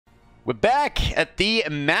We're back at the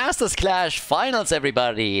Masters Clash Finals,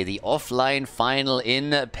 everybody. The offline final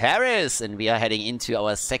in Paris. And we are heading into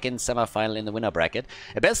our second semifinal in the winner bracket.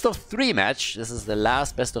 A best-of-3 match. This is the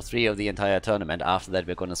last best-of-3 of the entire tournament. After that,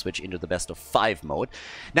 we're going to switch into the best-of-5 mode.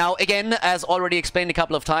 Now, again, as already explained a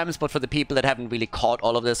couple of times, but for the people that haven't really caught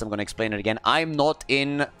all of this, I'm going to explain it again. I'm not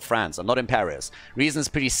in France. I'm not in Paris. Reason is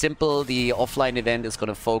pretty simple. The offline event is going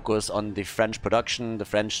to focus on the French production. The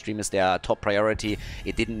French stream is their top priority.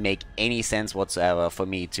 It didn't make any sense whatsoever for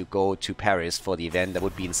me to go to Paris for the event. That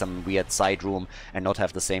would be in some weird side room and not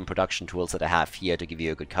have the same production tools that I have here to give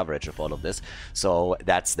you a good coverage of all of this. So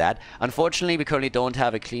that's that. Unfortunately, we currently don't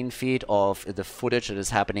have a clean feed of the footage that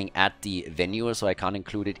is happening at the venue, so I can't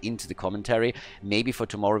include it into the commentary. Maybe for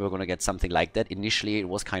tomorrow we're going to get something like that. Initially it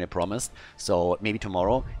was kind of promised, so maybe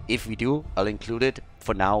tomorrow. If we do, I'll include it.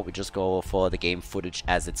 For now, we just go for the game footage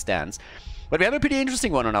as it stands. But we have a pretty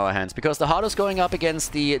interesting one on our hands, because the Hardos going up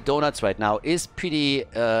against the Donuts right now is pretty...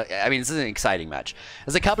 I mean, this is an exciting match.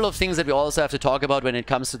 There's a couple of things that we also have to talk about when it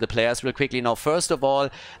comes to the players real quickly. Now, first of all,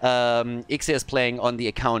 Ixe is playing on the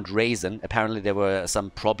account Raisin. Apparently, there were some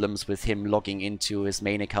problems with him logging into his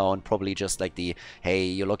main account. Probably just like the, hey,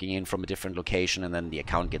 you're logging in from a different location, and then the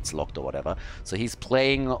account gets locked or whatever. So he's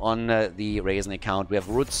playing on the Raisin account. We have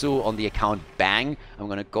Rutsu on the account Bang. I'm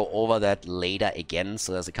going to go over that later again.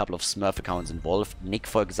 So there's a couple of Smurf accounts involved. Nick,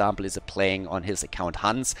 for example, is playing on his account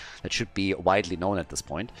Hans. That should be widely known at this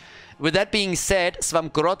point. With that being said,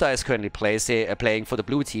 Svamgrotta is currently playing for the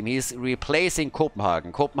blue team. He's replacing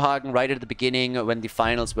Copenhagen. Copenhagen, right at the beginning, when the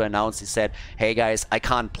finals were announced, he said, hey guys, I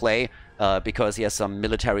can't play. Because he has some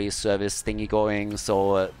military service thingy going,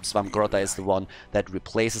 so Svamgrotta is the one that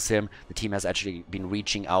replaces him. The team has actually been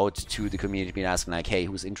reaching out to the community, been asking like, hey,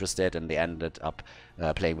 who's interested? And they ended up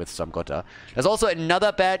playing with Svamgrotta. There's also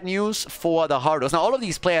another bad news for the Hardos. Now, all of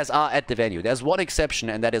these players are at the venue. There's one exception,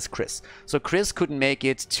 and that is Chris. So Chris couldn't make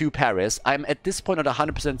it to Paris. I'm at this point not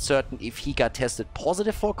 100% certain if he got tested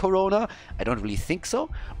positive for Corona. I don't really think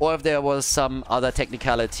so. Or if there was some other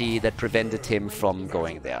technicality that prevented him from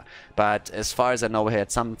going there. But as far as I know, it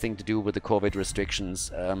had something to do with the COVID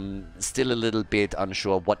restrictions. Still a little bit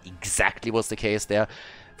unsure what exactly was the case there.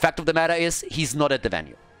 Fact of the matter is, he's not at the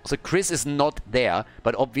venue. So Chris is not there,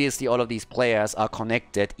 but obviously all of these players are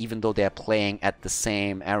connected, even though they're playing at the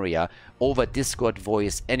same area, over Discord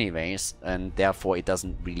voice anyways, and therefore it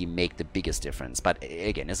doesn't really make the biggest difference. But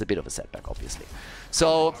again, it's a bit of a setback, obviously.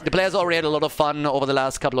 So the players already had a lot of fun over the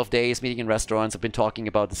last couple of days, meeting in restaurants. I've been talking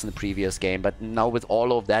about this in the previous game, but now with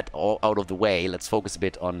all of that out of the way, let's focus a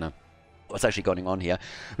bit on... what's actually going on here.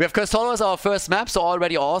 We have Khaldor as our first map, so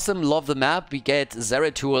already awesome. Love the map. We get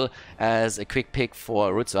Zeratul as a quick pick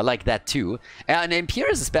for Rutsu. I like that too. And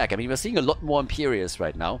Imperius is back. I mean, we're seeing a lot more Imperius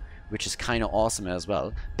right now, which is kind of awesome as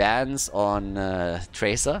well. Bans on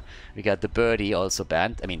Tracer. We got the Birdie also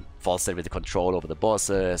banned. I mean, Falstad with the control over the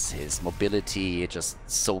bosses, his mobility, just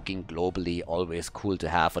soaking globally, always cool to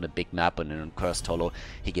have on a big map. And then on Cursed Hollow,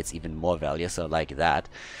 he gets even more value, so I like that.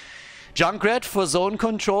 Junkrat for zone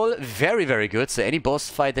control, very, very good. So any boss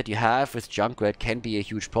fight that you have with Junkrat can be a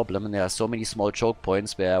huge problem. And there are so many small choke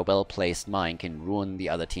points where a well-placed mine can ruin the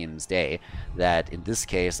other team's day, that in this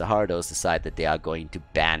case, the Hardos decide that they are going to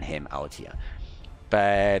ban him out here.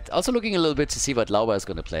 But also looking a little bit to see what Lauba is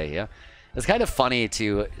going to play here. It's kind of funny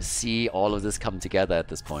to see all of this come together at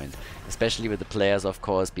this point, especially with the players, of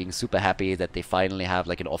course, being super happy that they finally have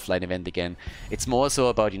like an offline event again. It's more so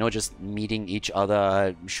about, you know, just meeting each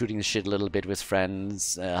other, shooting the shit a little bit with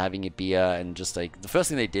friends, having a beer, and just like the first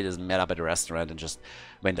thing they did is met up at a restaurant and just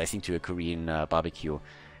went, I think, to a Korean barbecue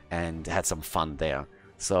and had some fun there.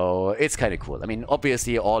 So it's kind of cool. I mean,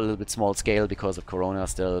 obviously all a little bit small scale because of Corona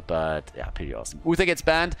still, but yeah, pretty awesome. Uther gets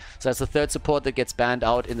banned, so that's the third support that gets banned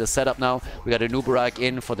out in the setup now. We got a Nubarak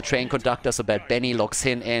in for the train conductor, so Bad Benny locks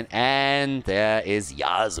him in, and there is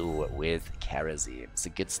Yazu with Kerosene.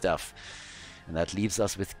 So good stuff. And that leaves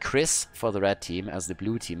us with Chris for the red team, as the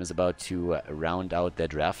blue team is about to round out their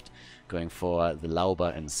draft, going for the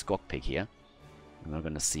Lauba and Skok pick here. And we're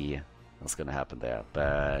going to see what's going to happen there,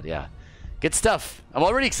 but yeah. Good stuff. I'm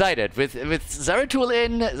already excited. With Zeratul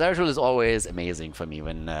in, Zeratul is always amazing for me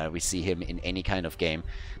when we see him in any kind of game,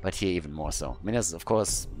 but here even more so. I mean, there's of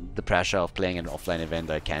course the pressure of playing an offline event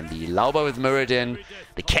like Candy. Lauba with Muradin,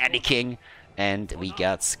 the Candy King, and we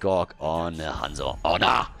got Skok on Hanzo. Oh,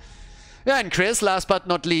 nah! Yeah, and Chris, last but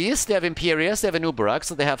not least, they have Imperius, they have a Nubarak,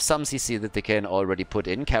 so they have some CC that they can already put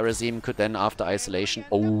in. Karazim could then, after isolation...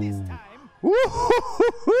 Oh!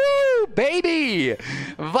 Woohoo, baby!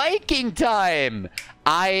 Viking time!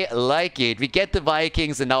 I like it. We get the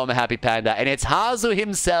Vikings and now I'm a happy panda. And it's Hazu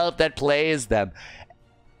himself that plays them.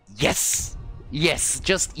 Yes! Yes,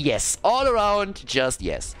 just yes. All around, just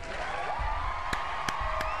yes.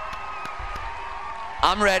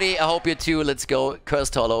 I'm ready. I hope you too. Let's go.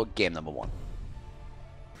 Cursed Hollow, game number 1.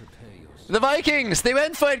 The Vikings, they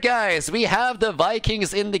went for it, guys. We have the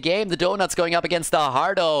Vikings in the game. The Donuts going up against the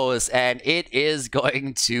Hardos, and it is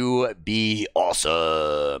going to be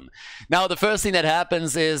awesome. Now, the first thing that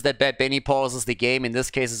happens is that Bad Benny pauses the game. In this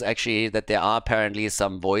case, is actually that there are apparently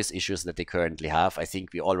some voice issues that they currently have. I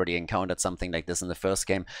think we already encountered something like this in the first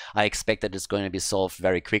game. I expect that it's going to be solved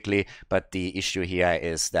very quickly, but the issue here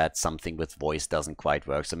is that something with voice doesn't quite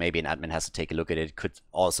work. So maybe an admin has to take a look at it. It could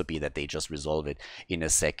also be that they just resolve it in a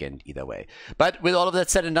second either way. But with all of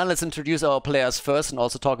that said and done, let's introduce our players first and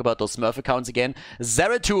also talk about those Smurf accounts again.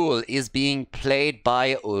 Zeratul is being played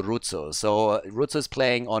by Rutzo. So Rutzo is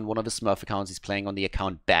playing on one of the Smurf accounts. He's playing on the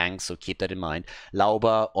account Bang, so keep that in mind.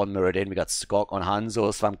 Lauber on Mirrodin. We got Skog on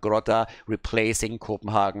Hanzo. Svampgrotta replacing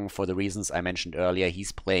Copenhagen for the reasons I mentioned earlier.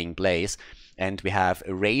 He's playing Blaze. And we have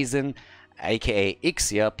Raisin, aka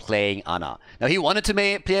Ixia, playing Anna. Now, he wanted to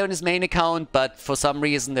play on his main account, but for some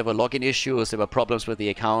reason there were login issues, there were problems with the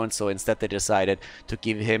account, so instead they decided to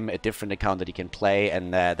give him a different account that he can play,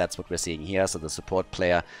 and that's what we're seeing here. So the support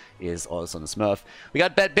player is also on the Smurf. We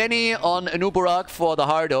got Bad Benny on Anubarak for the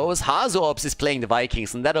Hardos. Hazorps is playing the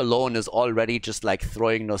Vikings, and that alone is already just like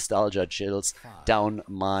throwing nostalgia chills down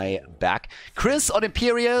my back. Chris on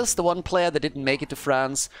Imperius, the one player that didn't make it to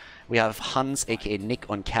France. We have Hans, aka Nick,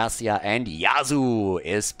 on Cassia, and Yazoo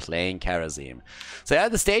is playing Karazim. So yeah,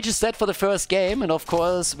 the stage is set for the first game, and of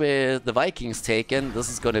course, with the Vikings taken, this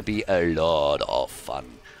is going to be a lot of fun.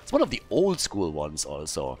 It's one of the old school ones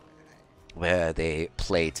also, where they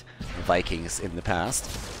played the Vikings in the past.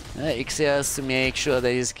 Ixia has to make sure that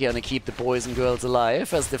he's going to keep the boys and girls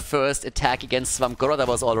alive, as the first attack against Svampgrotta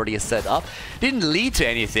was already set up. Didn't lead to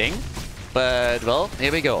anything, but well,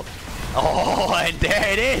 here we go. Oh, and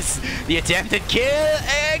there it is! The attempted kill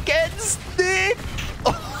against Nick!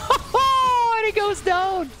 Oh, and it goes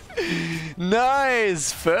down!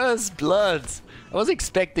 Nice! First blood! I was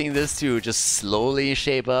expecting this to just slowly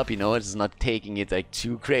shape up, you know, it's not taking it like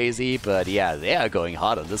too crazy, but yeah, they are going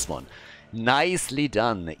hard on this one. Nicely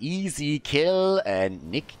done. Easy kill, and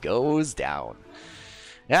Nick goes down.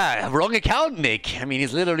 Yeah, wrong account, Nick. I mean,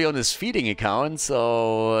 he's literally on his feeding account,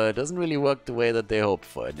 so it doesn't really work the way that they hoped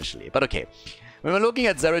for initially. But okay. When we're looking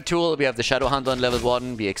at Zeratul, we have the Shadow Hunter on level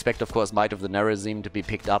 1. We expect, of course, Might of the Nerazim to be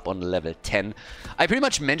picked up on level 10. I pretty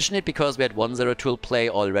much mentioned it because we had one Zeratul play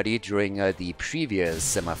already during the previous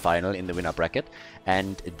semi-final in the winner bracket.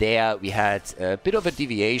 And there we had a bit of a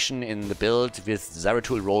deviation in the build with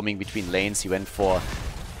Zeratul roaming between lanes. He went for...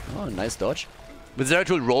 Oh, nice dodge. With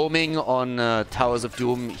Zeratul roaming on Towers of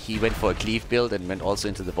Doom, he went for a cleave build and went also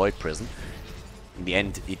into the Void Prison. In the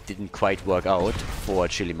end, it didn't quite work out for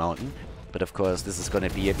Chili Mountain. But of course, this is going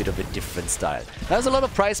to be a bit of a different style. There's a lot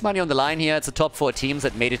of prize money on the line here. It's the top 4 teams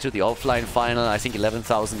that made it to the offline final. I think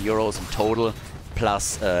 11,000 euros in total,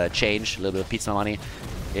 plus change, a little bit of pizza money,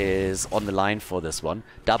 is on the line for this one.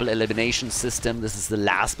 Double elimination system. This is the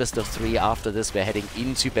last best of 3. After this, we're heading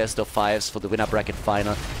into best of 5s for the winner bracket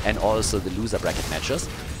final and also the loser bracket matches.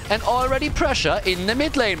 And already pressure in the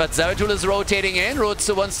mid lane, but Zeratul is rotating in.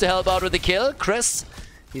 Rutsu wants to help out with the kill. Chris,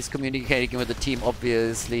 he's communicating with the team,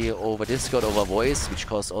 obviously, over Discord, over voice, which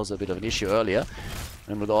caused also a bit of an issue earlier.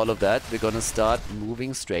 And with all of that, we're gonna start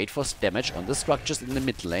moving straight for damage on the structures in the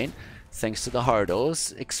mid lane, thanks to the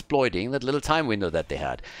Hardos exploiting that little time window that they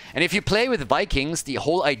had. And if you play with Vikings, the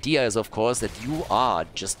whole idea is, of course, that you are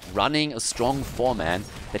just running a strong 4-man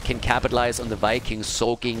that can capitalize on the Vikings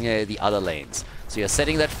soaking the other lanes. So you're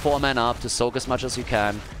setting that 4-man up to soak as much as you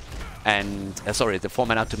can, and sorry, the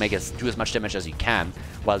 4-man up to do as much damage as you can,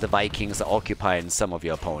 while the Vikings are occupying some of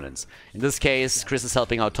your opponents. In this case, Chris is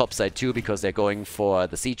helping out topside too, because they're going for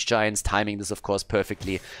the Siege Giants, timing this of course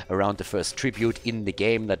perfectly around the first tribute in the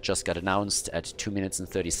game that just got announced at 2 minutes and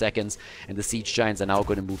 30 seconds. And the Siege Giants are now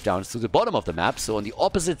going to move down to the bottom of the map, so on the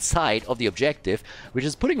opposite side of the objective, which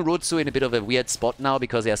is putting Rutsu in a bit of a weird spot now,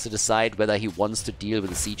 because he has to decide whether he wants to deal with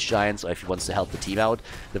the Siege Giants or if he wants to help the team out.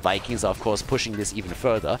 The Vikings are of course pushing this even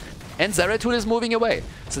further. And Zeratul is moving away.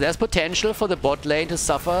 So there's potential for the bot lane to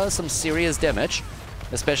suffer some serious damage,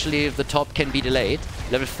 especially if the top can be delayed.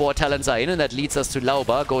 Level 4 talents are in, and that leads us to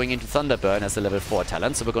Lauber going into Thunderburn as a level 4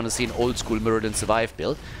 talent. So we're going to see an old school Mirrodin survive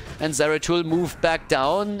build. And Zeratul moved back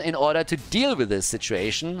down in order to deal with this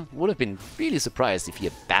situation. Would have been really surprised if he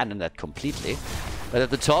abandoned that completely. But at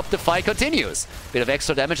the top, the fight continues. Bit of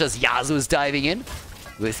extra damage as Yazoo is diving in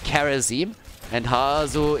with Karazim. And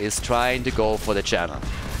Hazu is trying to go for the channel.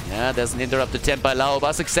 Yeah, there's an interrupted temp by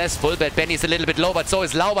Lauber. Successful, but Benny's a little bit low, but so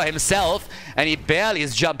is Lauber himself. And he barely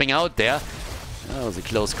is jumping out there. That was a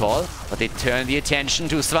close call, but they turn the attention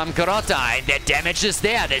to Svamkarota, and their damage is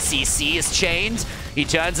there. The CC is chained, he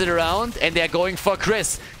turns it around, and they're going for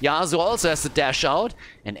Chris. Yasuo also has to dash out,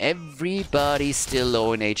 and everybody's still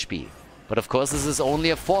low in HP. But of course, this is only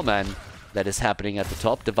a 4-man that is happening at the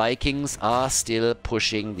top. The Vikings are still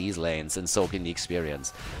pushing these lanes and soaking the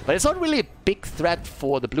experience. But it's not really a big threat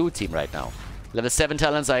for the blue team right now. Level 7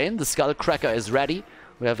 talents are in, the Skullcracker is ready.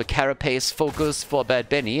 We have a Carapace focus for Bad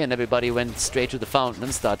Benny, and everybody went straight to the fountain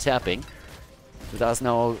and start tapping. With us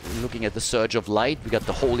now looking at the Surge of Light, we got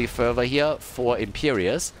the Holy Fervor here for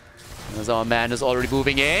Imperius. As our man is already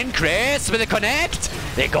moving in, Chris with a connect!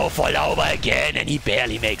 They go for Lauber again, and he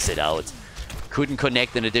barely makes it out. Couldn't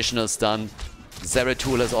connect an additional stun.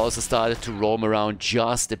 Zeratul has also started to roam around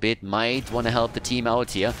just a bit. Might want to help the team out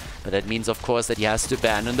here. But that means, of course, that he has to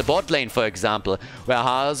abandon the bot lane, for example. Where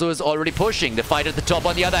Hazo is already pushing. The fight at the top,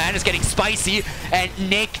 on the other hand, is getting spicy. And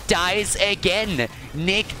Nick dies again.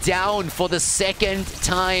 Nick down for the second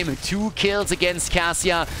time. 2 kills against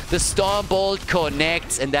Cassia. The Stormbolt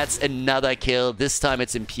connects. And that's another kill. This time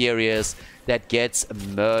it's Imperius that gets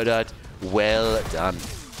murdered. Well done.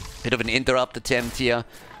 Bit of an interrupt attempt here.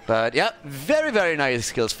 But yeah, very, very nice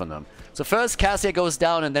skills from them. So first Cassia goes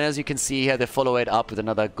down, and then as you can see here, they follow it up with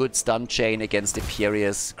another good stun chain against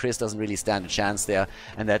Imperius. Chris doesn't really stand a chance there,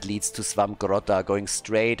 and that leads to Svamkarota going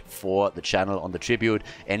straight for the channel on the tribute.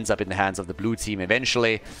 Ends up in the hands of the blue team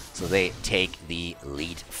eventually, so they take the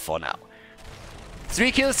lead for now.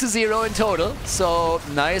 3 kills to 0 in total, so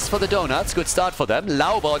nice for the Donuts. Good start for them.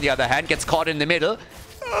 Lauber, on the other hand, gets caught in the middle.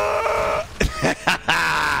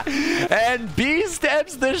 And B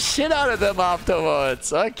steps the shit out of them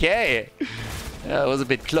afterwards. Okay. Yeah, it was a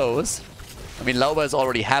bit close. I mean, Lauber is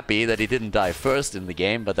already happy that he didn't die first in the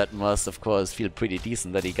game, but that must, of course, feel pretty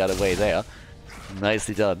decent that he got away there.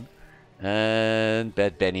 Nicely done. And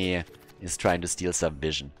Bad Benny is trying to steal some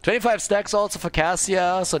vision. 25 stacks also for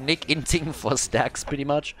Cassia, so Nick inting for stacks pretty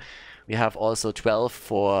much. We have also 12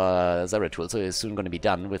 for Zeratul, so he's soon going to be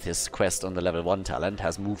done with his quest on the level 1 talent.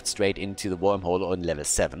 Has moved straight into the wormhole on level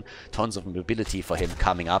 7. Tons of mobility for him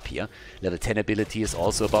coming up here. Level 10 ability is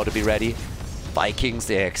also about to be ready. Vikings,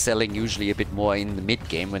 they're excelling usually a bit more in the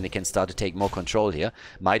mid-game when they can start to take more control here.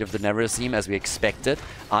 Might of the Neverseem, as we expected.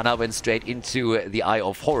 Ana went straight into the Eye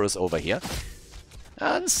of Horus over here.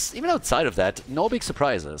 And even outside of that, no big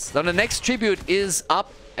surprises. Now the next tribute is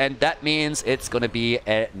up, and that means it's gonna be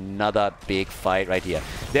another big fight right here.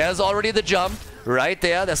 There's already the jump right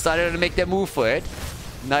there. They're starting to make their move for it.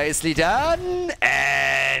 Nicely done,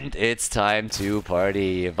 and it's time to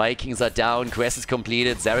party. Vikings are down, quest is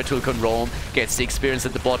completed, Zeratul can roam, gets the experience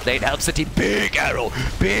at the bot lane, helps the team. Big arrow,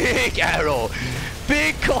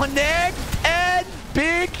 big connect, and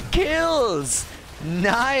big kills.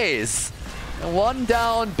 Nice. 1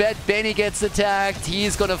 down, Bad Benny gets attacked,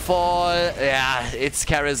 he's gonna fall. Yeah, it's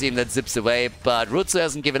Karazim that zips away, but Rutsu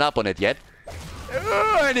hasn't given up on it yet.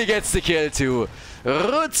 And he gets the kill too.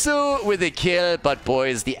 Rutsu with a kill, but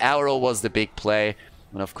boys, the arrow was the big play.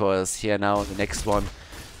 And of course, here now, the next one.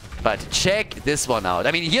 But check this one out.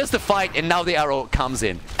 I mean, here's the fight, and now the arrow comes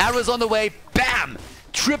in. Arrow's on the way, bam!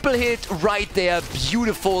 Triple hit right there,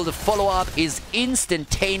 beautiful. The follow-up is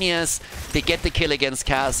instantaneous. They get the kill against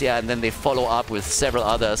Cassia, and then they follow up with several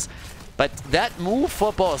others. But that move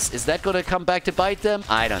for boss, is that going to come back to bite them?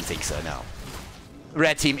 I don't think so, no.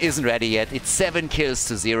 Red team isn't ready yet. It's 7 kills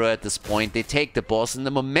to 0 at this point. They take the boss, and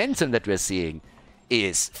the momentum that we're seeing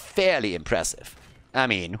is fairly impressive. I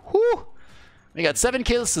mean, whew! We got 7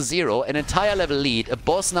 kills to 0, an entire level lead, a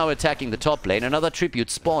boss now attacking the top lane, another tribute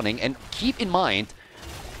spawning, and keep in mind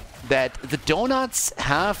that the Donuts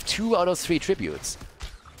have 2 out of 3 tributes.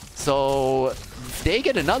 So if they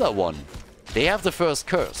get another one, they have the first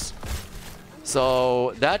curse.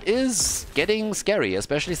 So that is getting scary,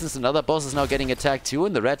 especially since another boss is now getting attacked too,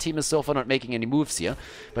 and the red team is so far not making any moves here.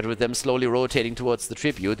 But with them slowly rotating towards the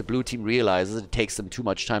tribute, the blue team realizes it takes them too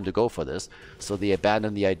much time to go for this. So they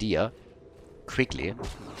abandon the idea quickly.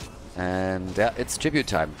 And yeah, it's tribute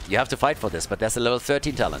time. You have to fight for this, but there's a level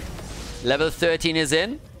 13 talent. Level 13 is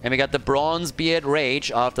in, and we got the Bronze Beard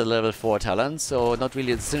Rage after the level 4 talent, so not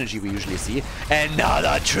really the synergy we usually see.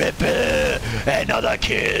 Another triple! Another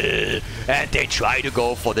kill! And they try to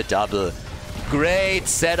go for the double. Great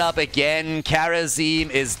setup again.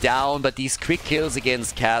 Karazim is down, but these quick kills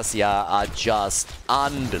against Cassia are just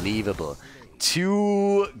unbelievable.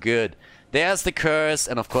 Too good. There's the curse,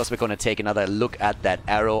 and of course we're going to take another look at that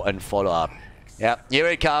arrow and follow up. Yeah, here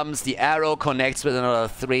it comes. The arrow connects with another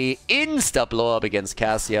 3. Insta blow up against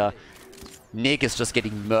Cassia. Nick is just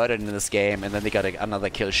getting murdered in this game, and then they got another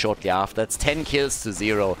kill shortly after. That's 10 kills to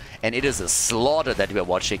 0, and it is a slaughter that we're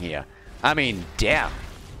watching here. I mean, damn.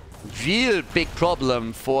 Real big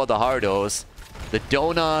problem for the Hardos. The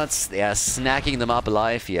Donuts, they are snacking them up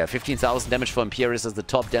alive here. 15,000 damage for Imperius as the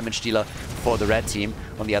top damage dealer for the red team.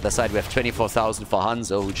 On the other side, we have 24,000 for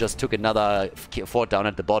Hanzo, who just took another fort down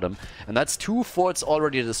at the bottom. And that's 2 forts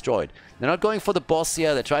already destroyed. They're not going for the boss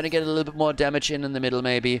here. They're trying to get a little bit more damage in the middle,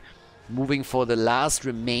 maybe. Moving for the last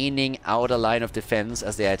remaining outer line of defense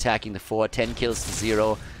as they're attacking the fort. 10 kills to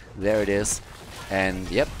 0. There it is.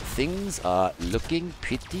 And, yep, things are looking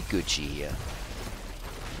pretty Gucci here.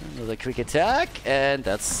 Another quick attack, and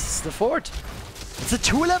that's the fort. It's a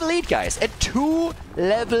 2-level lead, guys. A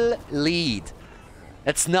 2-level lead.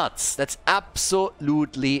 That's nuts. That's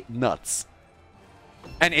absolutely nuts.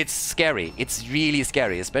 And it's scary. It's really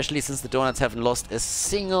scary, especially since the Donuts haven't lost a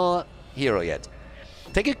single hero yet.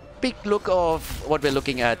 Take a big look of what we're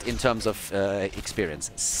looking at in terms of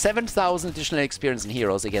experience. 7,000 additional experience in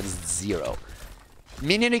heroes against 0.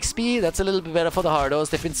 Minion XP, that's a little bit better for the Hardos.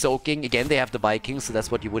 They've been soaking. Again, they have the Vikings, so that's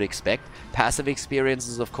what you would expect. Passive experience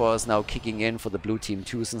is, of course, now kicking in for the blue team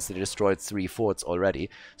too, since they destroyed 3 forts already.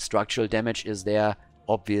 Structural damage is there,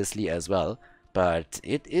 obviously, as well. But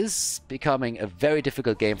it is becoming a very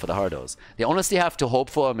difficult game for the Hardos. They honestly have to hope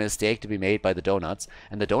for a mistake to be made by the Donuts.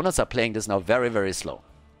 And the Donuts are playing this now very, very slow.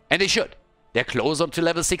 And they should. They're close up to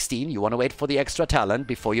level 16. You want to wait for the extra talent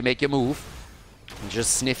before you make your move. And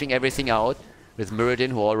just sniffing everything out. With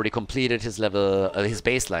Muradin, who already completed his level, his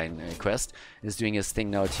baseline quest, is doing his thing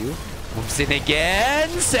now too. Moves in again,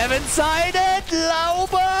 7-sided,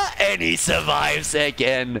 Lauber, and he survives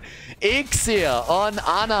again. Ixir on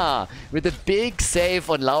Anna with a big save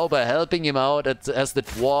on Lauber, helping him out as the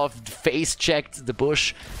dwarf face-checked the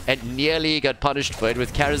bush and nearly got punished for it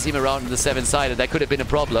with Karazim around in the 7-sided. That could have been a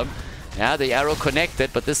problem. Yeah, the arrow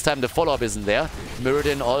connected, but this time the follow-up isn't there.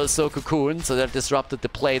 Muradin also cocooned, so that disrupted the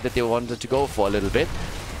play that they wanted to go for a little bit.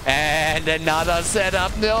 And another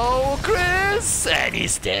setup. No, Chris! And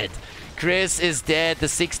he's dead. Chris is dead. The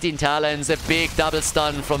 16 talents, a big double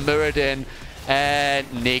stun from Muradin.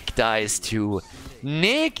 And Nick dies too.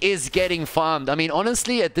 Nick is getting farmed. I mean,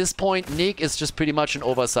 honestly, at this point, Nick is just pretty much an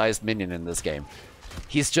oversized minion in this game.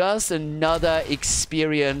 He's just another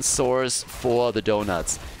experience source for the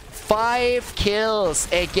Donuts. 5 kills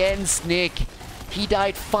against Nick. He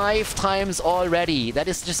died 5 times already. That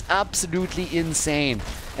is just absolutely insane.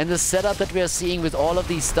 And the setup that we are seeing with all of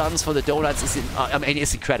these stuns for the Donuts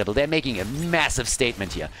is incredible. They're making a massive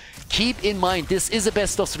statement here. Keep in mind, this is a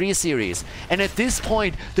best of 3 series. And at this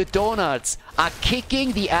point, the Donuts are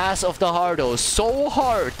kicking the ass of the Hardos so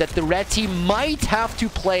hard that the red team might have to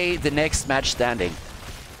play the next match standing.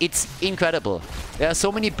 It's incredible. There are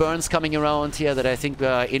so many burns coming around here that I think we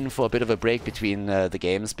are in for a bit of a break between the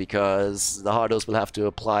games, because the Hardos will have to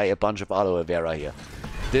apply a bunch of aloe vera here.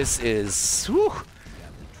 This is... whew,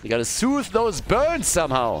 you gotta soothe those burns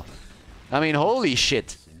somehow. I mean, holy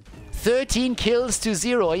shit. 13 kills to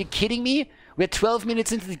 0. Are you kidding me? We're 12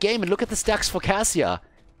 minutes into the game and look at the stacks for Cassia.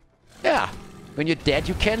 Yeah, when you're dead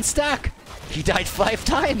you can't stack. He died 5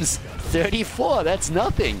 times. 34, that's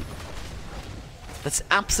nothing. That's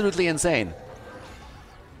absolutely insane.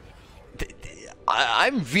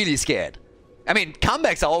 I'm really scared. I mean,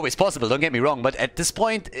 comebacks are always possible, don't get me wrong, but at this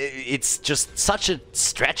point, it's just such a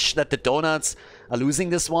stretch that the Donuts are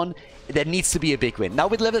losing this one. There needs to be a big win. Now,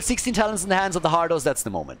 with level 16 talents in the hands of the Hardos, that's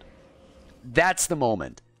the moment. That's the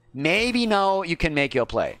moment. Maybe now you can make your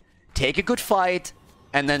play. Take a good fight,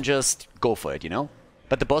 and then just go for it, you know?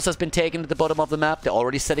 But the boss has been taken at the bottom of the map. They're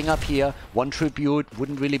already setting up here. 1 tribute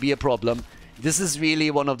wouldn't really be a problem. This is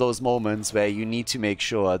really one of those moments where you need to make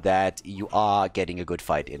sure that you are getting a good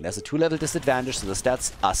fight in. There's a 2-level disadvantage, so the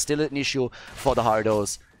stats are still an issue for the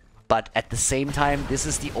Hardos. But at the same time, this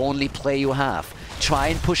is the only play you have. Try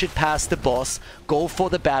and push it past the boss. Go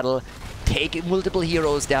for the battle. Take multiple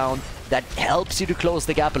heroes down. That helps you to close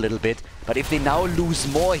the gap a little bit. But if they now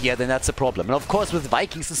lose more here, then that's a problem. And of course, with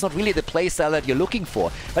Vikings, it's not really the playstyle that you're looking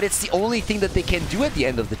for. But it's the only thing that they can do at the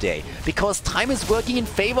end of the day. Because time is working in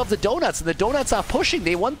favor of the Donuts. And the Donuts are pushing.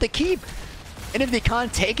 They want the keep. And if they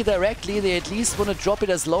can't take it directly, they at least want to drop it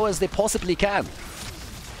as low as they possibly can.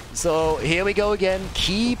 So here we go again.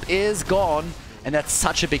 Keep is gone. And that's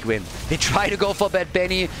such a big win. They try to go for Bad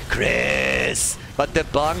Benny. Chris! But the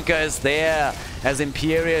bunker is there as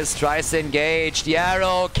Imperius tries to engage. The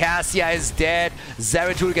arrow. Cassia is dead.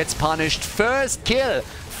 Zeratul gets punished. First kill.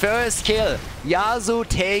 First kill. Yasuo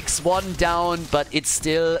takes 1 down, but it's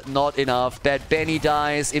still not enough. Bad Benny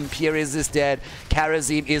dies. Imperius is dead.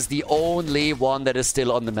 Karazim is the only one that is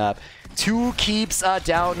still on the map. 2 keeps are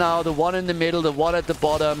down now. The one in the middle, the one at the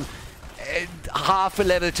bottom. half a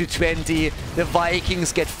level to 20. The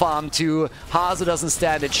Vikings get farmed too. Hazo doesn't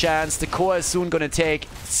stand a chance. The core is soon going to take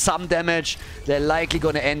some damage. They're likely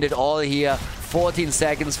going to end it all here. 14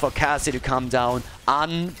 seconds for Cassie to come down.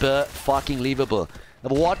 Unbe-fucking-leavable.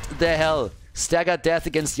 What the hell? Staggered death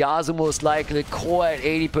against Yasuo most likely. Core at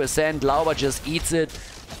 80%. Lauber just eats it.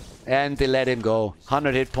 And they let him go.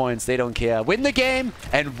 100 hit points. They don't care. Win the game.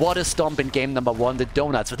 And what a stomp in game number 1. The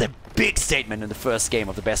Donuts with a big statement in the first game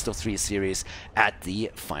of the best of 3 series at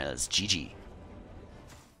the finals. GG.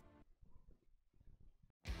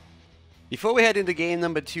 Before we head into game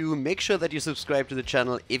number 2, make sure that you subscribe to the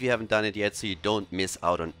channel if you haven't done it yet so you don't miss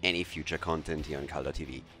out on any future content here on Khaldor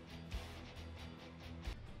TV.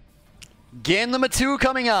 Game number 2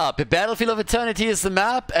 coming up. Battlefield of Eternity is the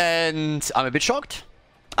map, and I'm a bit shocked.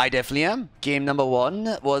 I definitely am. Game number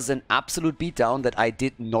 1 was an absolute beatdown that I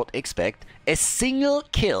did not expect. A single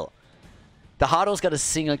kill. The Hardos got a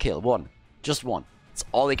single kill. One. Just one. That's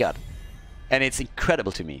all they got. And it's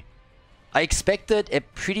incredible to me. I expected a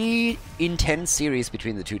pretty intense series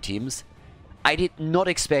between the two teams. I did not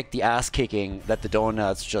expect the ass kicking that the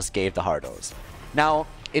Donuts just gave the Hardos. Now,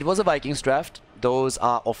 it was a Vikings draft. Those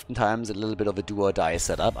are oftentimes a little bit of a do or die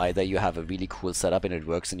setup. Either you have a really cool setup and it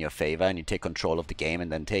works in your favor and you take control of the game and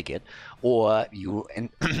then take it, or you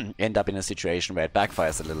end up in a situation where it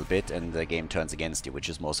backfires a little bit and the game turns against you, which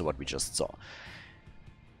is most of what we just saw.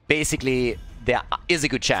 Basically, there is a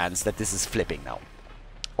good chance that this is flipping now.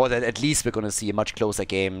 Or that at least we're going to see a much closer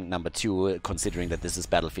game number 2, considering that this is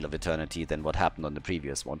Battlefield of Eternity than what happened on the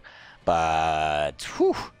previous one. But,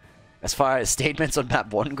 whew, as far as statements on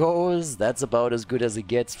map 1 goes, that's about as good as it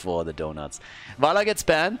gets for the Donuts. Vala gets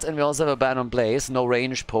banned, and we also have a ban on Blaze. No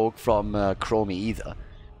range poke from Chromie either.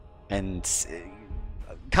 And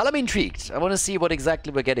I'm intrigued. I want to see what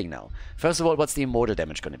exactly we're getting now. First of all, what's the immortal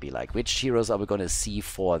damage going to be like? Which heroes are we going to see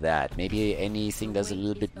for that? Maybe anything that's a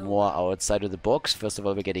little bit more outside of the box. First of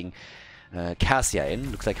all, we're getting Cassia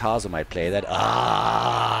in. Looks like Hazo might play that.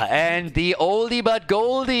 Ah, and the oldie but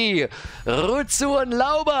goldie. Rutsu and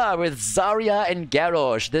Lauber with Zarya and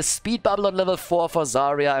Garrosh. The speed bubble on level 4 for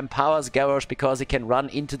Zarya empowers Garrosh because he can run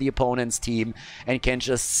into the opponent's team and can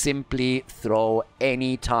just simply throw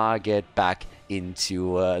any target back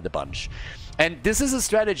into the bunch. And this is a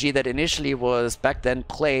strategy that initially was back then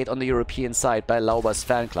played on the European side by Lauber's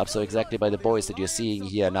fan club, so exactly by the boys that you're seeing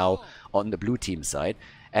here now on the blue team side.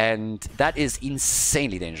 And that is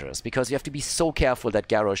insanely dangerous because you have to be so careful that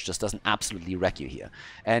Garrosh just doesn't absolutely wreck you here.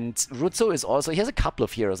 And Rutsu is also, he has a couple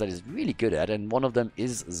of heroes that he's really good at, and one of them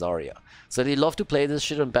is Zarya. So they love to play this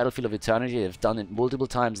shit on Battlefield of Eternity. They've done it multiple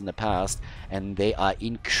times in the past, and they are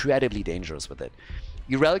incredibly dangerous with it.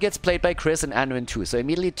 Urel gets played by Chris and Anduin too, so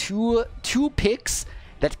immediately two picks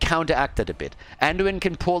that counteract it a bit. Anduin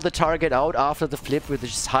can pull the target out after the flip, which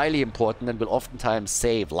is highly important and will oftentimes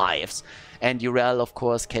save lives. And Urel, of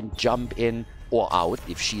course, can jump in or out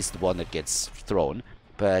if she's the one that gets thrown.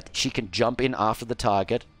 But she can jump in after the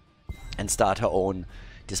target and start her own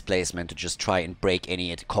displacement to just try and break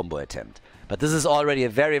any combo attempt. But this is already a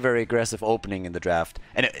very, very aggressive opening in the draft.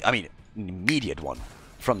 And, I mean, an immediate one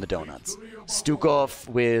from the Donuts. Stukov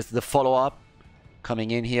with the follow-up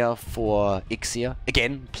coming in here for Ixia.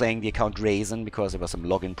 Again, playing the account Raisin because there were some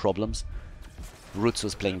login problems. Rutz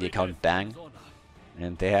was playing the account Bang.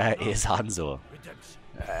 And there is Hanzo.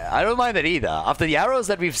 I don't mind that either. After the arrows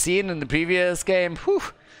that we've seen in the previous game, whew,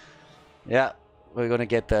 yeah, we're gonna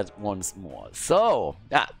get that once more. So,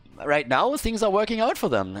 yeah, right now things are working out for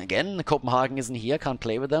them. Again, Copenhagen isn't here, can't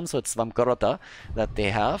play with them, so it's Svamgorota that they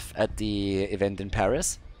have at the event in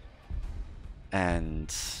Paris.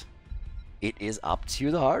 And it is up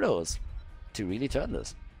to the Hardos to really turn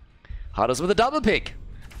this. Hardos with a double pick.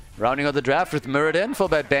 Rounding out the draft with Muradin for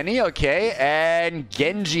Bad Benny, okay, and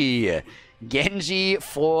Genji. Genji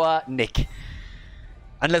for Nick.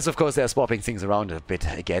 Unless, of course, they're swapping things around a bit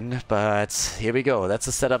again, but here we go. That's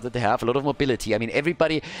the setup that they have. A lot of mobility. I mean,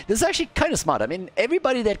 everybody... This is actually kind of smart. I mean,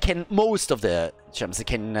 everybody that can... Most of the champs that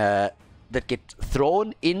can... that get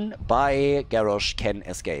thrown in by Garrosh can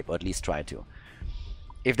escape, or at least try to.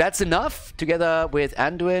 If that's enough, together with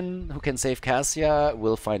Anduin, who can save Cassia,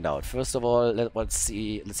 we'll find out. First of all, let's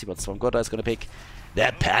see what Svamgorota is going to pick.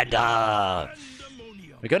 The Panda!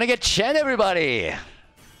 We're going to get Chen, everybody!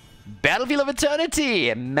 Battlefield of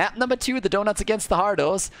Eternity! Map number 2, the Donuts against the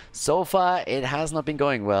Hardos. So far, it has not been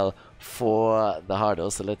going well for the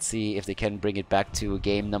Hardos. So let's see if they can bring it back to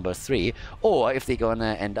game number 3. Or if they're going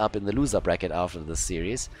to end up in the loser bracket after this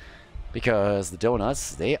series. Because the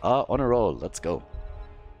Donuts, they are on a roll. Let's go.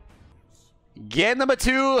 Game number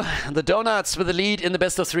 2, the Donuts with the lead in the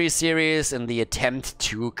best of 3 series in the attempt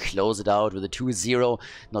to close it out with a 2-0,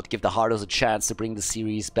 not give the Hardos a chance to bring the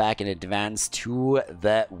series back and advance to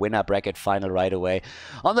the winner bracket final right away.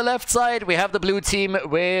 On the left side, we have the blue team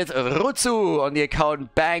with Rutsu on the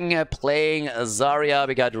account Bang playing Zarya.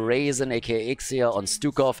 We got Raisin aka Ixia on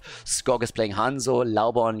Stukov. Skog is playing Hanzo.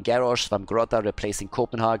 Lauber on Garrosh. Svamgrotta replacing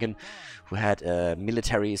Copenhagen, who had a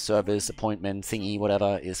military service appointment thingy,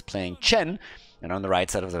 whatever, is playing Chen. And on the right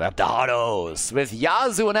side of the map, the Hardos with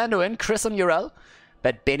Yazu and Anduin, Chris on Urel.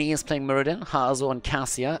 But Benny is playing Muradin, Hazo on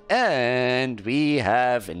Cassia. And we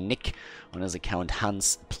have Nick on his account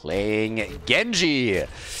Hans playing Genji.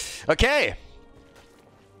 Okay.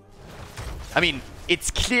 I mean, it's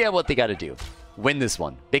clear what they gotta do. Win this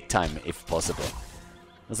one. Big time, if possible.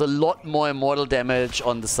 There's a lot more immortal damage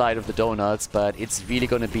on the side of the Donuts, but it's really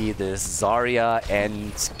going to be this Zarya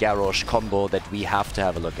and Garrosh combo that we have to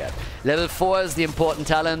have a look at. Level 4 is the important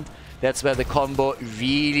talent. That's where the combo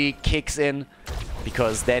really kicks in,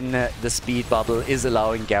 because then the speed bubble is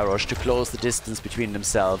allowing Garrosh to close the distance between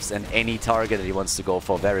themselves and any target that he wants to go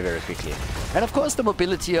for very, very quickly. And of course the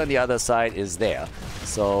mobility on the other side is there.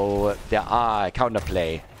 So there are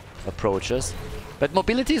counterplay approaches. But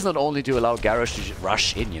mobility is not only to allow Garrosh to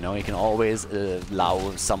rush in, you know, you can always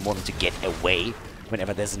allow someone to get away.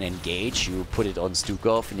 Whenever there's an engage, you put it on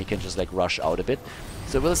Stukov and he can just like rush out a bit.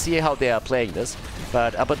 So we'll see how they are playing this.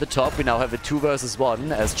 But up at the top, we now have a 2 versus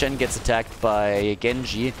 1 as Chen gets attacked by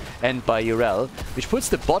Genji and by Urel, which puts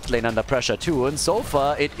the bot lane under pressure too. And so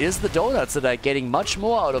far, it is the Donuts that are getting much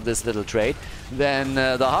more out of this little trade than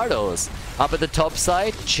the Hardos. Up at the top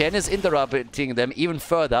side, Chen is interrupting them even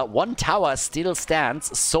further. 1 tower still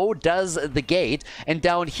stands, so does the gate. And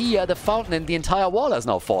down here, the fountain and the entire wall has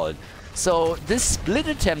now fallen. So this split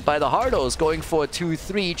attempt by the Hardos going for a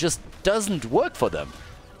 2-3 just doesn't work for them.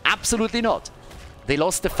 Absolutely not. They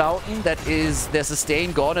lost the fountain, that is their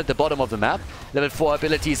sustain gone at the bottom of the map. Level 4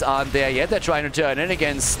 abilities aren't there yet. They're trying to turn in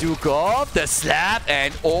against Stukov. The slap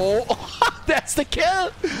and oh, that's the kill!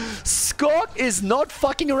 Skog is not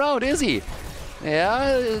fucking around, is he?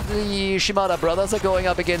 Yeah, the Shimada brothers are going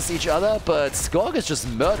up against each other, but Skog is just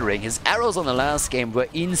murdering. His arrows on the last game were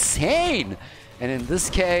insane! And in this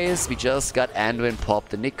case, we just got Anduin popped.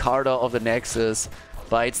 The Nick Carter of the Nexus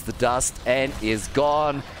bites the dust and is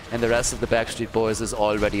gone. And the rest of the Backstreet Boys is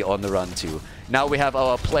already on the run too. Now we have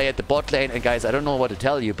our play at the bot lane. And guys, I don't know what to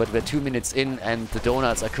tell you, but we're 2 minutes in and the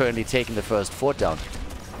Donuts are currently taking the first fort down.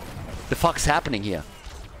 The fuck's happening here?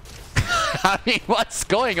 I mean, what's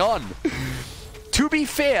going on? To be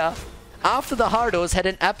fair, after the Hardos had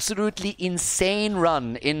an absolutely insane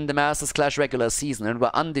run in the Masters Clash regular season and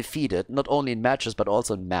were undefeated, not only in matches but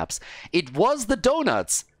also in maps, it was the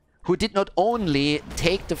Donuts who did not only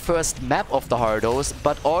take the first map of the Hardos,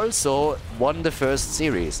 but also won the first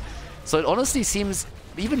series. So it honestly seems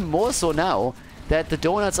even more so now that the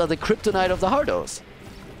Donuts are the kryptonite of the Hardos.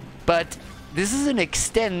 But this is an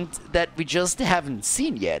extent that we just haven't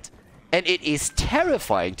seen yet. And it is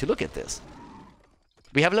terrifying to look at this.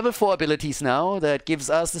 We have level 4 abilities now that gives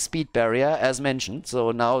us the speed barrier, as mentioned.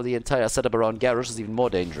 So now the entire setup around Garrosh is even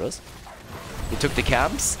more dangerous. We took the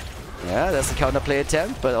camps. Yeah, that's a counterplay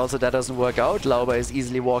attempt, but also that doesn't work out. Lauber is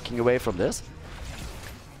easily walking away from this.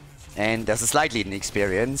 And there's a slight lead in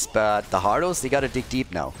experience, but the Hardos, they gotta dig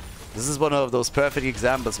deep now. This is one of those perfect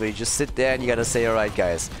examples where you just sit there and you gotta say, alright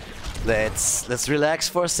guys, let's relax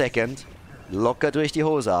for a second, locker durch die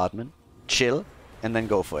Hose atmen, chill, and then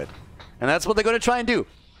go for it. And that's what they're gonna try and do.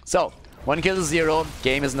 So, 1 kill to 0,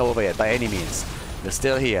 game isn't over yet by any means. They're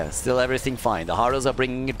still here, still everything fine. The Hardos are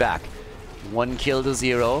bringing it back. 1 kill to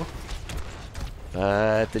 0.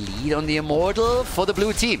 But the lead on the Immortal for the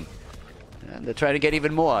blue team. And they're trying to get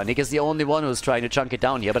even more. Nick is the only one who's trying to chunk it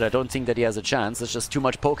down here, but I don't think that he has a chance. There's just too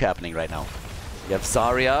much poke happening right now. We have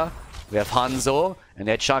Zarya, we have Hanzo, and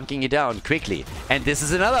they're chunking it down quickly. And this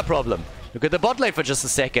is another problem. Look at the bot lane for just a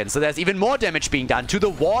second. So there's even more damage being done to the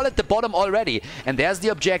wall at the bottom already. And there's the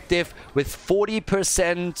objective with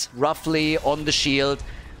 40% roughly on the shield.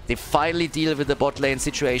 They finally deal with the bot lane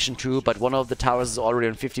situation too, but one of the towers is already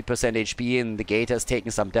on 50% HP and the gate has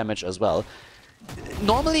taken some damage as well.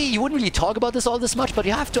 Normally, you wouldn't really talk about this all this much, but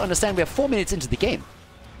you have to understand we are 4 minutes into the game.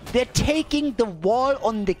 They're taking the wall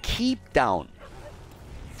on the keep down.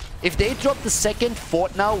 If they drop the second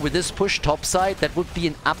fort now with this push topside, that would be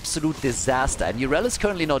an absolute disaster. And Urel is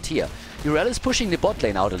currently not here. Urel is pushing the bot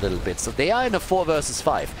lane out a little bit, so they are in a 4 versus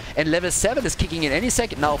 5. And level 7 is kicking in any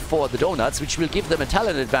second now for the Donuts, which will give them a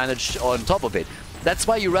talent advantage on top of it. That's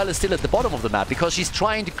why Urel is still at the bottom of the map, because she's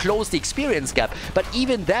trying to close the experience gap. But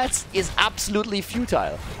even that is absolutely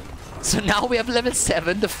futile. So now we have level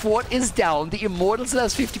 7, the fort is down, the Immortal still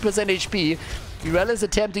has 50% HP. Urel is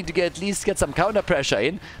attempting to at least get some counter pressure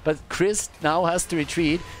in, but Chris now has to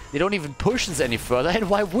retreat. They don't even push this any further, and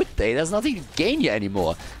why would they? There's nothing to gain here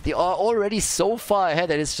anymore. They are already so far ahead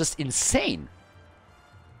that it's just insane.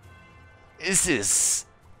 This is...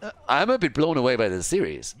 I'm a bit blown away by this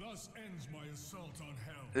series.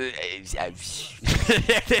 It's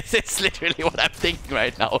literally what I'm thinking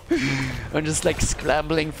right now. I'm just like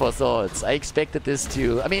scrambling for thoughts. I expected this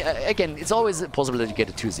to... I mean, again, it's always possible that you get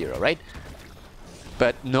a 2-0, right?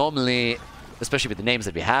 But normally, especially with the names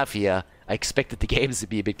that we have here, I expected the games to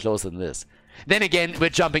be a bit closer than this. Then again, we're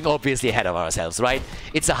jumping obviously ahead of ourselves, right?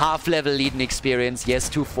 It's a half-level leading experience. Yes,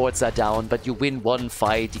 2 forts are down, but you win 1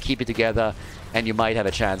 fight, you keep it together, and you might have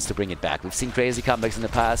a chance to bring it back. We've seen crazy comebacks in the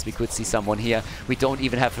past. We could see someone here. We don't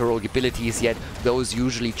even have heroic abilities yet. Those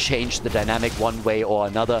usually change the dynamic one way or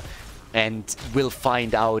another, and we'll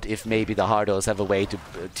find out if maybe the Hardos have a way to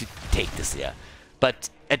take this here. But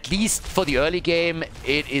at least for the early game,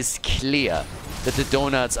 it is clear that the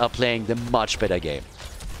Donuts are playing the much better game.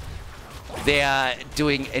 They are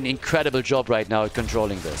doing an incredible job right now at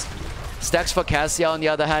controlling this. Stacks for Cassia, on the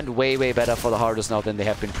other hand, way, way better for the Hardos now than they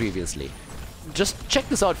have been previously. Just check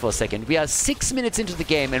this out for a second. We are 6 minutes into the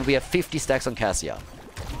game and we have 50 stacks on Cassia.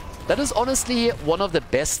 That is honestly one of the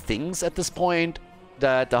best things at this point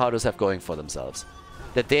that the Hardos have going for themselves.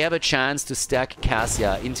 That they have a chance to stack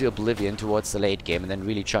Cassia into oblivion towards the late game and then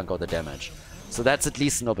really chunk out the damage. So that's at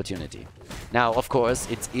least an opportunity. Now, of course,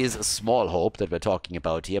 it is a small hope that we're talking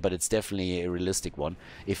about here, but it's definitely a realistic one.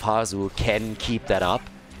 If Hazu can keep that up,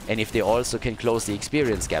 and if they also can close the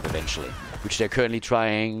experience gap eventually, which they're currently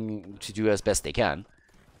trying to do as best they can.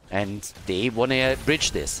 And they want to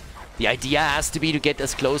bridge this. The idea has to be to get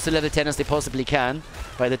as close to level 10 as they possibly can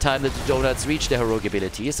by the time that the Donuts reach their heroic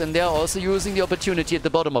abilities. And they're also using the opportunity at the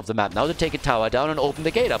bottom of the map now to take a tower down and open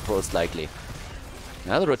the gate up, most likely.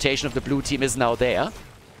 Now the rotation of the blue team is now there,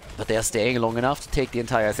 but they're staying long enough to take the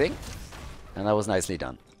entire thing. And that was nicely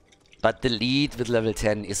done. But the lead with level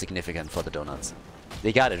 10 is significant for the Donuts.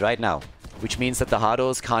 They got it right now, which means that the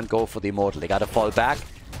Hardos can't go for the Immortal. They gotta fall back,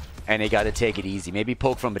 and they gotta take it easy. Maybe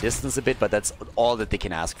poke from a distance a bit, but that's all that they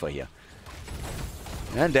can ask for here.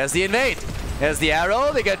 And there's the invade. There's the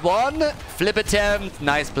arrow. They get 1. Flip attempt.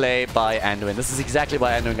 Nice play by Anduin. This is exactly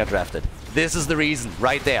why Anduin got drafted. This is the reason,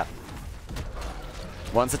 right there.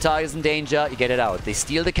 Once the target is in danger, you get it out. They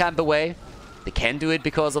steal the camp away. They can do it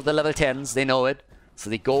because of the level 10s. They know it. So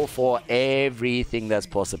they go for everything that's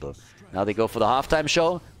possible. Now they go for the halftime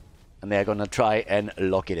show, and they're gonna try and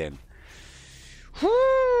lock it in.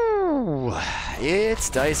 Whew, it's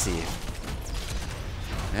dicey.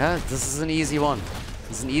 Yeah, this is an easy one.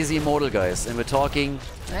 This is an easy Immortal, guys. And we're talking,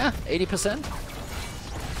 yeah, 80%?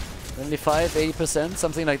 75, 80%,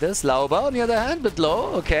 something like this. Lauba, on the other hand, but low,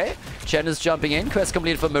 okay. Chen is jumping in, quest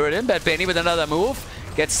completed for Mirrodin. Bad Benny with another move.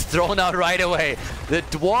 Gets thrown out right away. The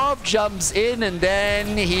Dwarf jumps in, and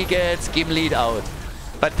then he gets Gimli'd out.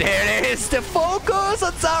 But there it is, the focus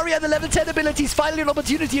on Zarya, the level 10 abilities, finally an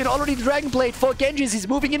opportunity, and already the Dragon Blade for Genjis. He's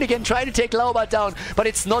moving in again, trying to take Lauba down, but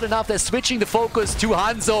it's not enough. They're switching the focus to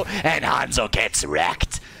Hanzo, and Hanzo gets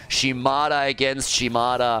wrecked. Shimada against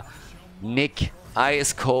Shimada. Nick,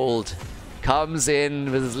 ice cold, comes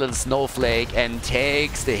in with his little snowflake and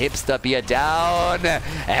takes the hipster beer down,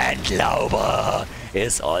 and Lauba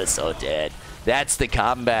is also dead. That's the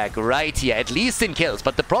comeback right here, at least in kills.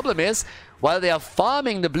 But the problem is, while they are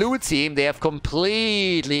farming the blue team, they have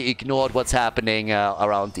completely ignored what's happening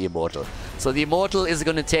around the Immortal. So the Immortal is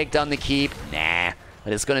going to take down the keep. Nah,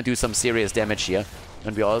 but it's going to do some serious damage here.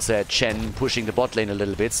 And we also had Chen pushing the bot lane a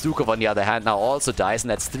little bit. Stukov, on the other hand, now also dies, and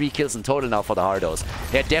that's 3 kills in total now for the Hardos.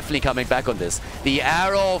 They're definitely coming back on this. The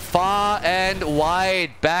arrow far and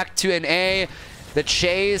wide, back to an A. The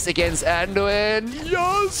chase against Anduin.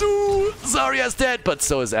 Yasu! Zarya's dead, but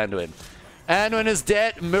so is Anduin. Anduin is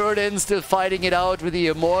dead. Mirrodin still fighting it out with the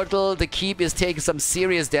Immortal. The keep is taking some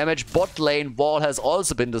serious damage. Bot lane wall has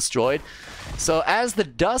also been destroyed. So as the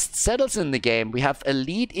dust settles in the game, we have a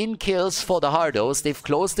lead in kills for the Hardos. They've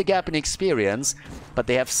closed the gap in experience, but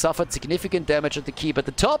they have suffered significant damage at the keep at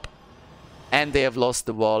the top, and they have lost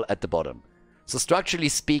the wall at the bottom. So structurally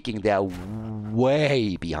speaking, they are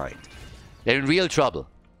way behind. They're in real trouble.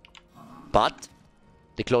 But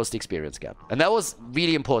they closed the experience gap. And that was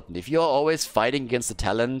really important. If you're always fighting against the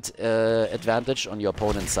talent advantage on your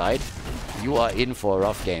opponent's side, you are in for a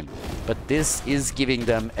rough game. But this is giving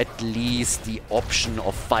them at least the option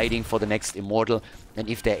of fighting for the next Immortal. And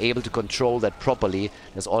if they're able to control that properly,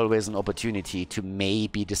 there's always an opportunity to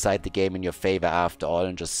maybe decide the game in your favor after all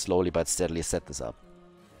and just slowly but steadily set this up.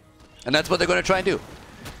 And that's what they're going to try and do.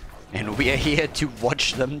 And we are here to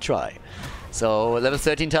watch them try. So level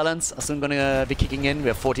 13 talents are soon gonna be kicking in. We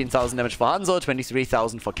have 14,000 damage for Hanzo,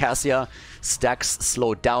 23,000 for Cassia. Stacks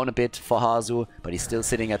slowed down a bit for Hazu, but he's still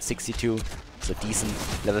sitting at 62. So decent.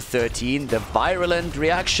 Level 13. The virulent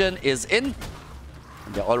reaction is in.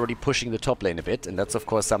 And they're already pushing the top lane a bit, and that's of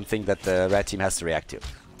course something that the red team has to react to.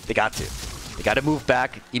 They got to. They got to move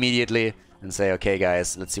back immediately and say, okay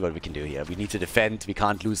guys, let's see what we can do here. We need to defend. We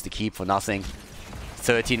can't lose the keep for nothing.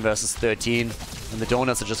 13 versus 13. And the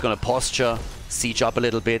Donuts are just going to posture, siege up a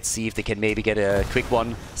little bit, see if they can maybe get a quick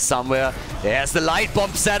one somewhere. There's the light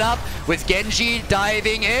bomb setup with Genji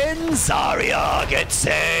diving in. Zarya gets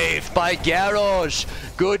saved by Garrosh.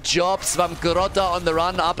 Good job, Svamgrotta on the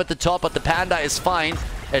run up at the top, but the Panda is fine,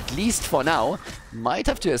 at least for now. Might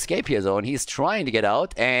have to escape here though, and he's trying to get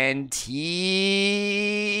out, and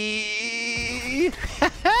he...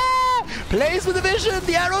 plays with the vision,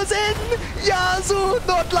 the arrow's in! Yasuo,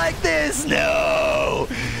 not like this! No!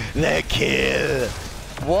 The kill!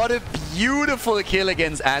 What a beautiful kill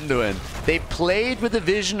against Anduin. They played with the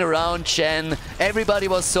vision around Chen. Everybody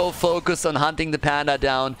was so focused on hunting the Panda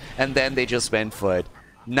down, and then they just went for it.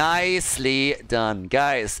 Nicely done.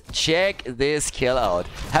 Guys, check this kill out.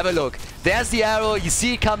 Have a look. There's the arrow. You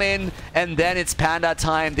see it come in, and then it's Panda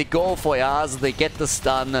time. They go for Yasuo. They get the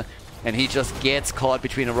stun. And he just gets caught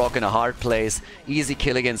between a rock and a hard place. Easy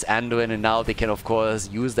kill against Anduin, and now they can of course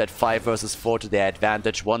use that 5 versus 4 to their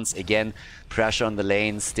advantage once again. Pressure on the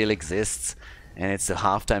lane still exists, and it's a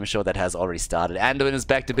halftime show that has already started. Anduin is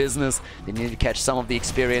back to business. They need to catch some of the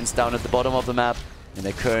experience down at the bottom of the map, and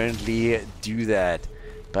they currently do that.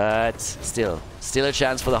 But still a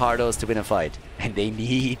chance for the Hardos to win a fight. And they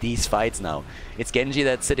need these fights now. It's Genji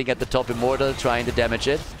that's sitting at the top Immortal trying to damage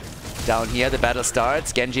it. Down here, the battle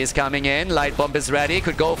starts. Genji is coming in. Light bomb is ready.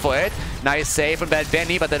 Could go for it. Nice save from Bad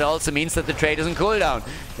Benny, but that also means that the trade is on cooldown.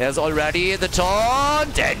 There's already the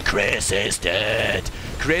taunt, and Chris is dead.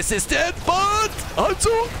 Chris is dead, but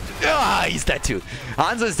Hanzo, he's dead too.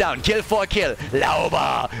 Hanzo is down. Kill for kill.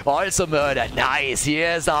 Lauber also murdered. Nice.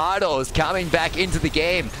 Here's the Hardos coming back into the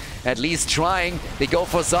game. At least trying. They go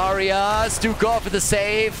for Zarya. Stukov with the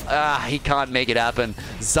save. He can't make it happen.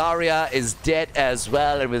 Zarya is dead as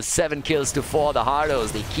well. And with 7 kills to 4, the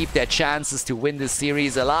Hardos, they keep their chances to win this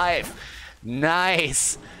series alive.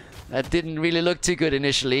 Nice. That didn't really look too good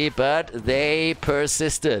initially, but they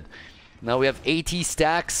persisted. Now we have 80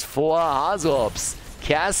 stacks for Hazorps.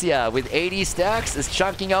 Cassia with 80 stacks is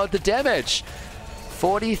chunking out the damage.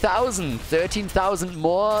 40,000. 13,000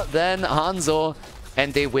 more than Hanzo.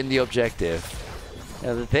 And they win the objective.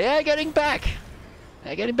 They are getting back.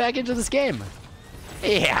 They're getting back into this game.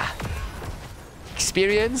 Yeah.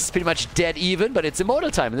 Experience, pretty much dead even, but it's Immortal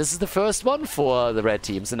time. And this is the first one for the red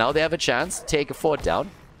team. So now they have a chance to take a fort down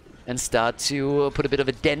and start to put a bit of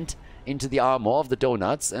a dent into the armor of the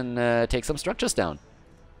Donuts and take some structures down.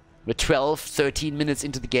 We're 12, 13 minutes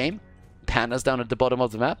into the game. Panda's down at the bottom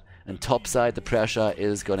of the map. And topside, the pressure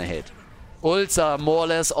is gonna hit. Ults are more or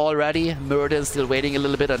less already. Murder is still waiting a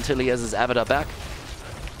little bit until he has his avatar back.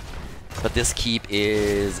 But this keep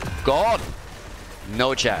is gone.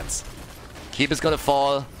 No chance. Keep is gonna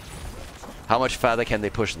fall. How much further can they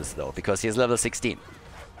push this though? Because he's level 16.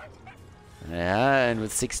 Yeah, and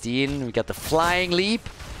with 16 we got the Flying Leap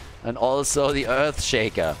and also the Earth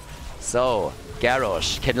Shaker. So,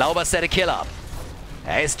 Garrosh, can Lauber set a kill up?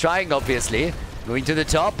 Yeah, he's trying obviously. Moving to the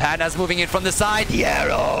top, Panda's moving in from the side. The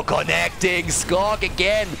arrow connecting. Skork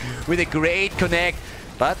again with a great connect.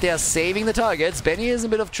 But they're saving the targets. Benny is in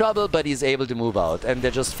a bit of trouble, but he's able to move out. And they're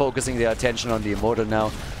just focusing their attention on the Immortal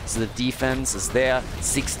now. So the defense is there.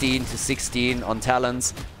 16 to 16 on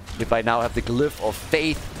talents. We by now have the Glyph of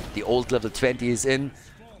Faith. The old level 20 is in.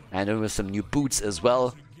 And then with some new boots as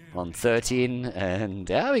well on 13. And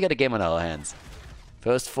yeah, we got a game on our hands.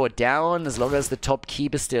 First 4 down, as long as the top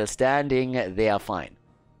keep is still standing, they are fine.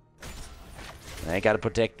 They gotta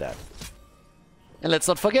protect that. And let's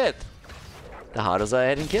not forget, the Hardos are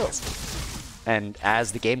adding kills. And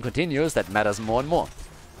as the game continues, that matters more and more.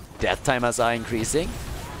 Death timers are increasing,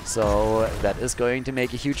 so that is going to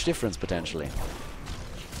make a huge difference potentially.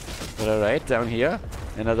 But alright, down here,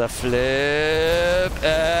 another flip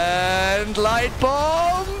and light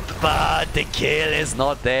bomb, but the kill is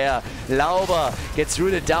not there. Lauber gets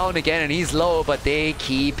rooted down again and he's low, but they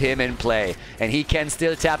keep him in play. And he can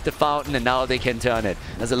still tap the fountain and now they can turn it.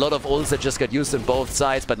 There's a lot of ults that just got used on both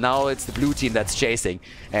sides, but now it's the blue team that's chasing.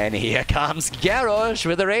 And here comes Garrosh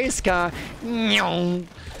with a race car. Ooh,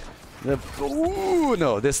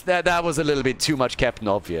 no, that was a little bit too much Captain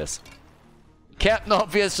Obvious. Captain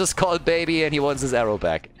Obvious just called baby and he wants his arrow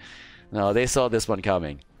back. No, they saw this one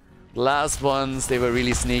coming. Last ones, they were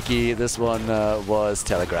really sneaky. This one was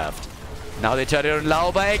telegraphed. Now they turn it on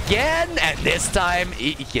Lauber again, and this time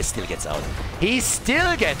he still gets out. He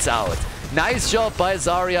still gets out. Nice job by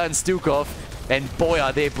Zarya and Stukov. And boy,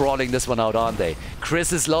 are they brawling this one out, aren't they?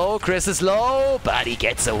 Chris is low, but he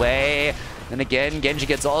gets away. And again, Genji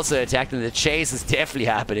gets also attacked, and the chase is definitely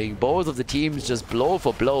happening. Both of the teams just blow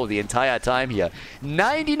for blow the entire time here.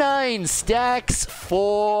 99 stacks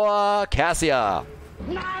for Cassia.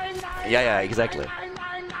 Yeah, exactly.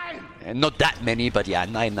 And not that many, but yeah,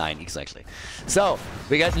 99, exactly. So,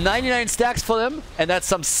 we got 99 stacks for them, and that's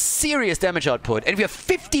some serious damage output. And we are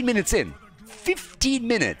 15 minutes in. 15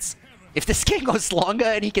 minutes. If this game goes longer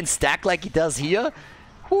and he can stack like he does here,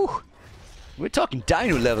 whew, we're talking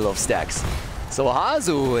Dino level of stacks. So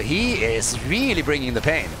Hazu, he is really bringing the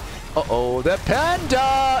pain. Uh-oh, the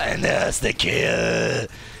Panda! And there's the kill.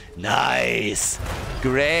 Nice.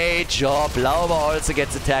 Great job. Lauber also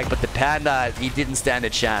gets attacked, but the Panda, he didn't stand a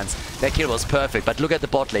chance. That kill was perfect, but look at the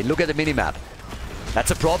bot lane. Look at the minimap.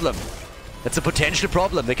 That's a problem. That's a potential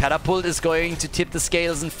problem. The catapult is going to tip the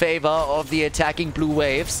scales in favor of the attacking blue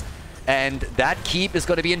waves. And that keep is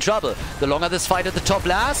going to be in trouble. The longer this fight at the top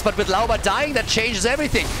lasts, but with Lauber dying, that changes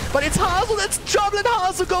everything. But it's Hazu that's in trouble, and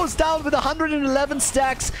Hazu goes down with 111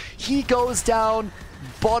 stacks. He goes down.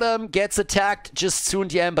 Bottom gets attacked just soon,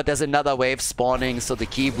 but there's another wave spawning, so the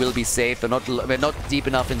keep will be safe. We're not deep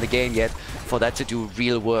enough in the game yet for that to do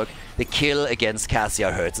real work. The kill against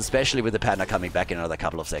Cassia hurts, especially with the Panda coming back in another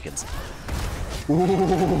couple of seconds.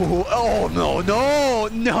 Ooh, oh no!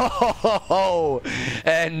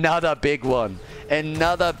 Another big one.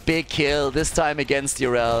 Another big kill, this time against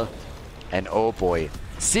Urel. And oh boy,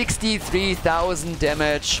 63,000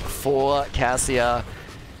 damage for Cassia.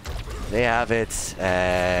 They have it,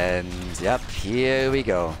 and yep, here we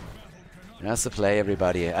go. That's the play,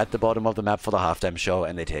 everybody. At the bottom of the map for the halftime show,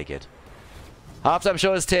 and they take it. Halftime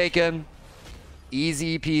show is taken.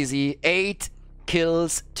 Easy peasy. 8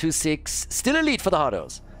 kills to 6. Still a lead for the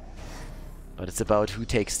Hardos. But it's about who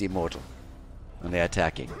takes the immortal. And they're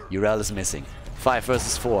attacking. Urel is missing. 5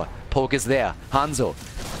 versus 4. Poke is there. Hanzo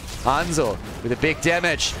with a big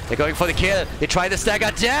damage. They're going for the kill. They try the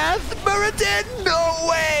stagger death. Muradin, no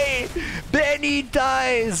way. Benny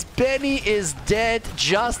dies. Benny is dead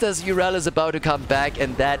just as Urel is about to come back,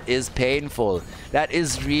 and that is painful. That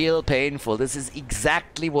is real painful. This is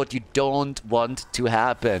exactly what you don't want to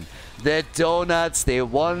happen. The Donuts, they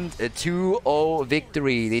want a 2-0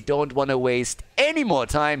 victory. They don't want to waste any more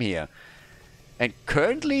time here. And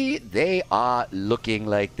currently, they are looking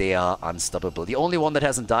like they are unstoppable. The only one that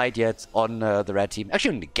hasn't died yet on the red team,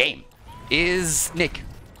 actually in the game, is Nick.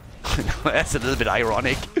 That's a little bit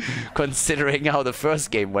ironic, considering how the first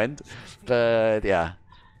game went. But yeah,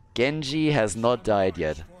 Genji has not died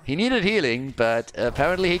yet. He needed healing, but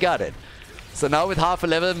apparently he got it. So now with half a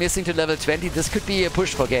level, missing to level 20, this could be a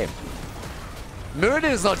push for game. Muradin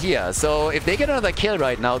is not here, so if they get another kill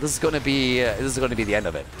right now, this is going to be the end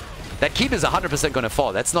of it. That keep is 100% going to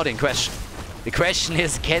fall. That's not in question. The question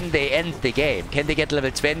is, can they end the game? Can they get level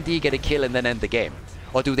 20, get a kill, and then end the game?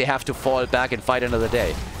 Or do they have to fall back and fight another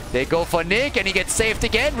day? They go for Nick, and he gets saved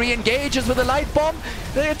again. Re-engages with a light bomb.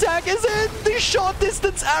 The attack is in. The short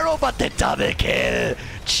distance arrow, but the double kill.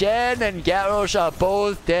 Chen and Garrosh are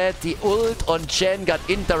both dead. The ult on Chen got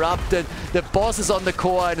interrupted. The boss is on the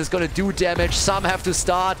core and is going to do damage. Some have to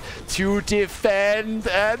start to defend.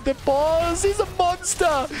 And the boss is a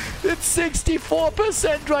monster. It's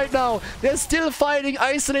 64% right now. They're still fighting,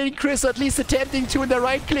 isolating Chris, or at least attempting to, and they're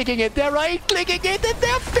right-clicking it. They're right-clicking it, and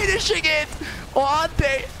they're finishing it. Or aren't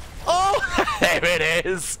they? Oh, there it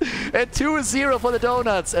is. A 2-0 for the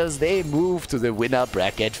Donuts as they move to the winner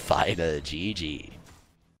bracket final. GG.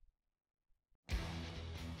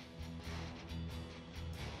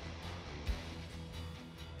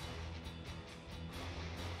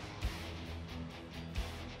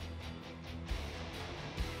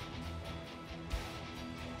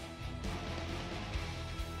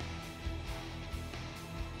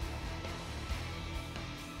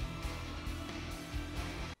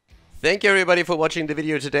 Thank you everybody for watching the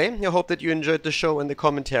video today. I hope that you enjoyed the show and the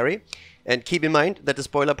commentary. And keep in mind that the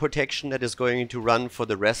spoiler protection that is going to run for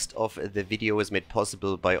the rest of the video is made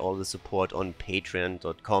possible by all the support on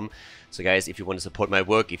patreon.com. So guys, if you want to support my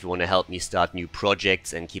work, if you want to help me start new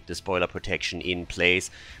projects and keep the spoiler protection in place,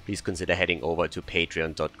 please consider heading over to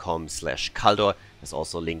patreon.com/Khaldor. There's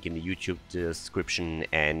also a link in the YouTube description,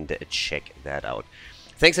 and check that out.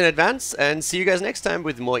 Thanks in advance, and see you guys next time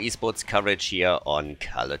with more esports coverage here on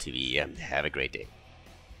Khaldor TV. Have a great day.